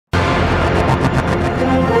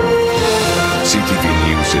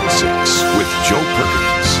Joe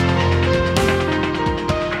Perkins.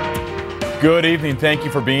 Good evening. Thank you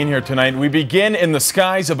for being here tonight. We begin in the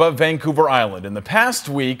skies above Vancouver Island. In the past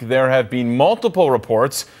week, there have been multiple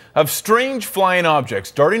reports of strange flying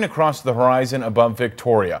objects darting across the horizon above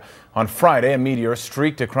Victoria. On Friday, a meteor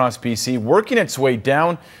streaked across BC, working its way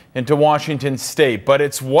down into Washington state. But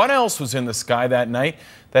it's what else was in the sky that night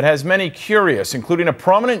that has many curious, including a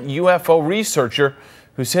prominent UFO researcher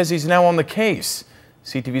who says he's now on the case.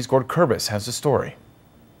 CTV's Gord Kurbis has the story.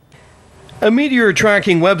 A meteor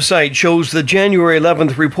tracking website shows the January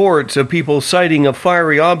 11th reports of people sighting a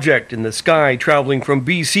fiery object in the sky traveling from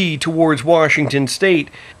BC towards Washington state.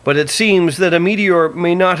 But it seems that a meteor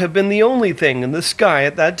may not have been the only thing in the sky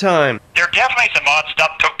at that time. There definitely some odd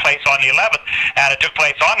stuff took place on the 11th, and it took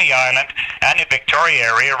place on the island and the Victoria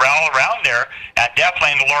area, all around there, and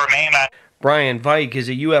definitely in the Lower Mainland. Brian Vike is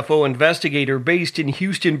a UFO investigator based in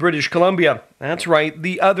Houston, British Columbia. That's right,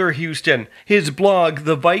 the other Houston. His blog,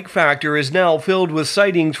 The Vike Factor, is now filled with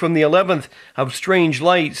sightings from the 11th of strange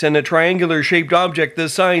lights and a triangular-shaped object the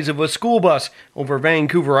size of a school bus over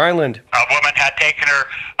Vancouver Island. A woman had taken her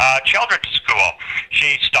children to school.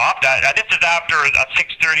 She stopped. This is after a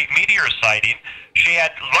 6:30 meteor sighting. She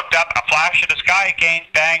had looked up, a flash in the sky, again,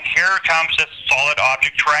 bang, here comes this solid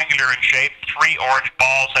object, triangular in shape, 3 orange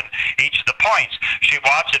balls in each of the points. She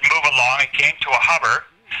watched it move along, it came to a hover,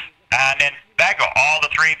 and then bang, all the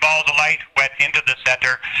 3 balls of light went into the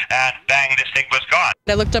center, and bang, this thing was gone.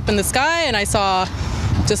 I looked up in the sky and I saw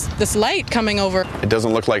just this light coming over. It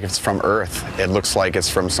doesn't look like it's from Earth. It looks like it's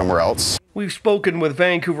from somewhere else. We've spoken with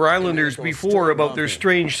Vancouver Islanders before about their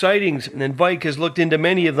strange sightings, and Vike has looked into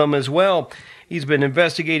many of them as well. He's been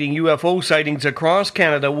investigating UFO sightings across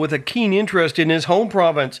Canada with a keen interest in his home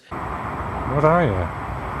province. What are you?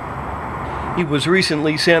 He was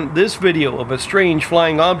recently sent this video of a strange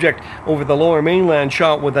flying object over the Lower Mainland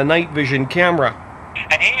shot with a night vision camera.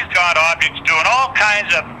 And he's got objects doing all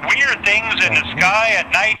kinds of weird things in the sky at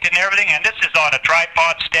night and everything, and this is on a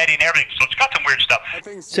tripod steady and everything, so it's got some weird stuff.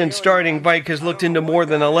 Since starting, Vike has looked into more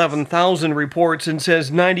than 11,000 reports and says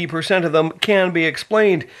 90% of them can be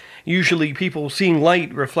explained. Usually people seeing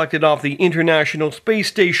light reflected off the International Space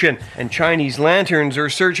Station, and Chinese lanterns or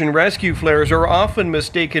search and rescue flares are often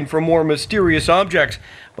mistaken for more mysterious objects.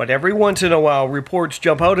 But every once in a while, reports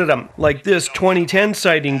jump out at them, like this 2010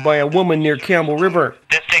 sighting by a woman near Campbell River.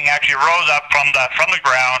 This thing actually rose up from the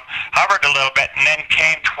ground, hovered a little bit, and then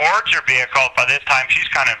came towards her vehicle. By this time, she's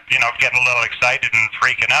kind of, getting a little excited and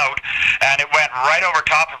freaking out. And it went right over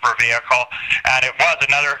top of her vehicle, and it was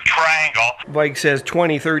another triangle. Vike says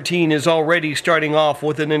 2013 is already starting off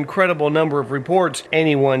with an incredible number of reports.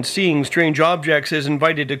 Anyone seeing strange objects is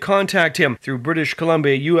invited to contact him through British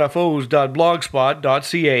Columbia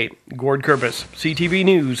UFOs.blogspot.ca. Gord Kurbis, CTV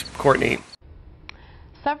News, Courtney.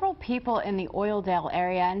 Several people in the Oildale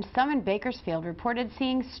area and some in Bakersfield reported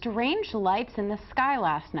seeing strange lights in the sky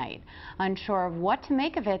last night. Unsure of what to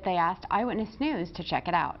make of it, they asked Eyewitness News to check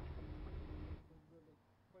it out.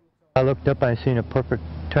 I looked up and I seen a perfect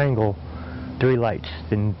triangle, 3 lights,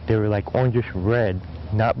 and they were like orangish red,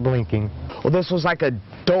 not blinking. Well, this was like a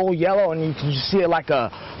dull yellow, and you can just see it like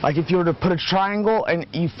if you were to put a triangle and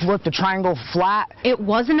you flip the triangle flat. It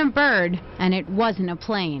wasn't a bird, and it wasn't a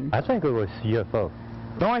plane. I think it was UFO.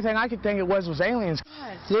 The only thing I could think it was aliens.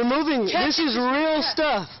 They're moving. This is real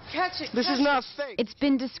stuff. This is not fake. It's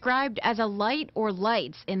been described as a light or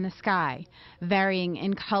lights in the sky, varying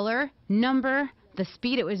in color, number, the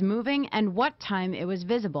speed it was moving, and what time it was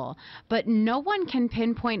visible. But no one can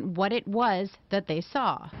pinpoint what it was that they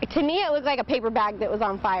saw. To me, it looked like a paper bag that was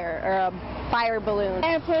on fire, or a fire balloon.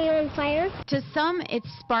 Airplane on fire? To some,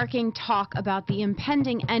 it's sparking talk about the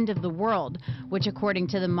impending end of the world, which according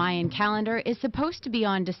to the Mayan calendar is supposed to be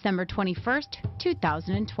on December 21st,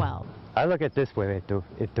 2012. I look at it this way,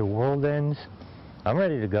 if the world ends, I'm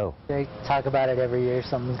ready to go. They talk about it every year,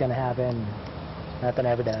 something's gonna happen. Nothing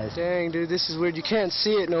ever does. Dang, dude, this is weird. You can't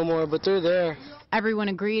see it no more, but they're there. Everyone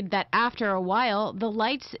agreed that after a while, the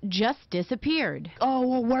lights just disappeared. Oh,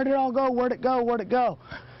 well, where'd it all go? Where'd it go? Where'd it go?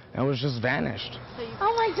 It was just vanished.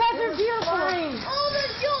 Oh my God, they're beautiful. Oh,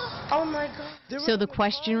 they're beautiful. Oh my God. So the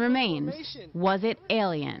question remains, was it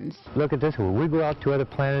aliens? Look at this one. We go out to other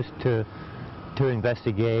planets to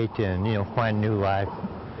investigate and, find new life.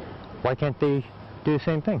 Why can't they do the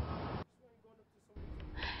same thing?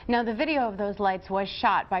 Now, the video of those lights was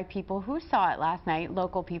shot by people who saw it last night,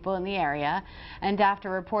 local people in the area. And after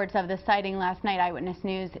reports of the sighting last night, Eyewitness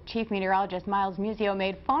News Chief Meteorologist Miles Musio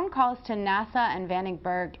made phone calls to NASA and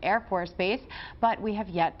Vandenberg Air Force Base, but we have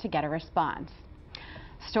yet to get a response.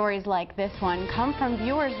 Stories like this one come from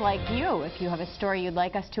viewers like you. If you have a story you'd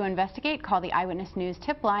like us to investigate, call the Eyewitness News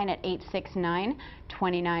tip line at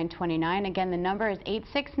 869-2929. Again, the number is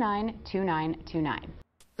 869-2929.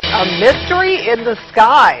 A mystery in the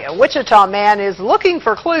sky. A Wichita man is looking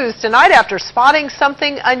for clues tonight after spotting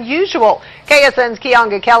something unusual. KSN's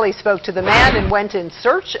Kianga Kelly spoke to the man and went in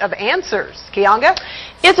search of answers. Kianga?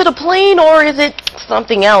 Is it a plane or is it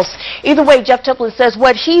something else? Either way, Jeff Templin says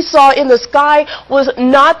what he saw in the sky was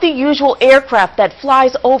not the usual aircraft that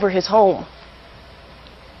flies over his home.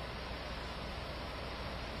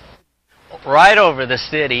 Right over the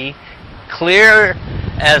city, clear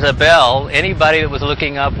as a bell. Anybody that was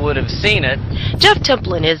looking up would have seen it. Jeff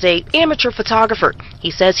Templin is an amateur photographer.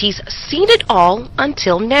 He says he's seen it all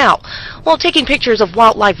until now. While taking pictures of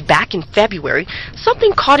wildlife back in February,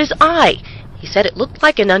 something caught his eye. He said it looked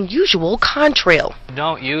like an unusual contrail. You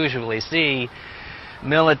don't usually see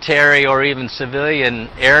military or even civilian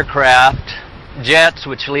aircraft, jets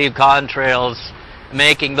which leave contrails,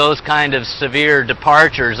 making those kind of severe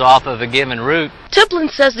departures off of a given route. Templin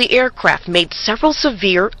says the aircraft made several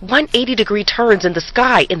severe 180-degree turns in the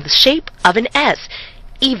sky in the shape of an S.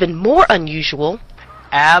 Even more unusual,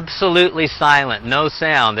 absolutely silent, no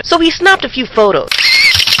sound. So he snapped a few photos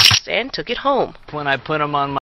and took it home. When I put them on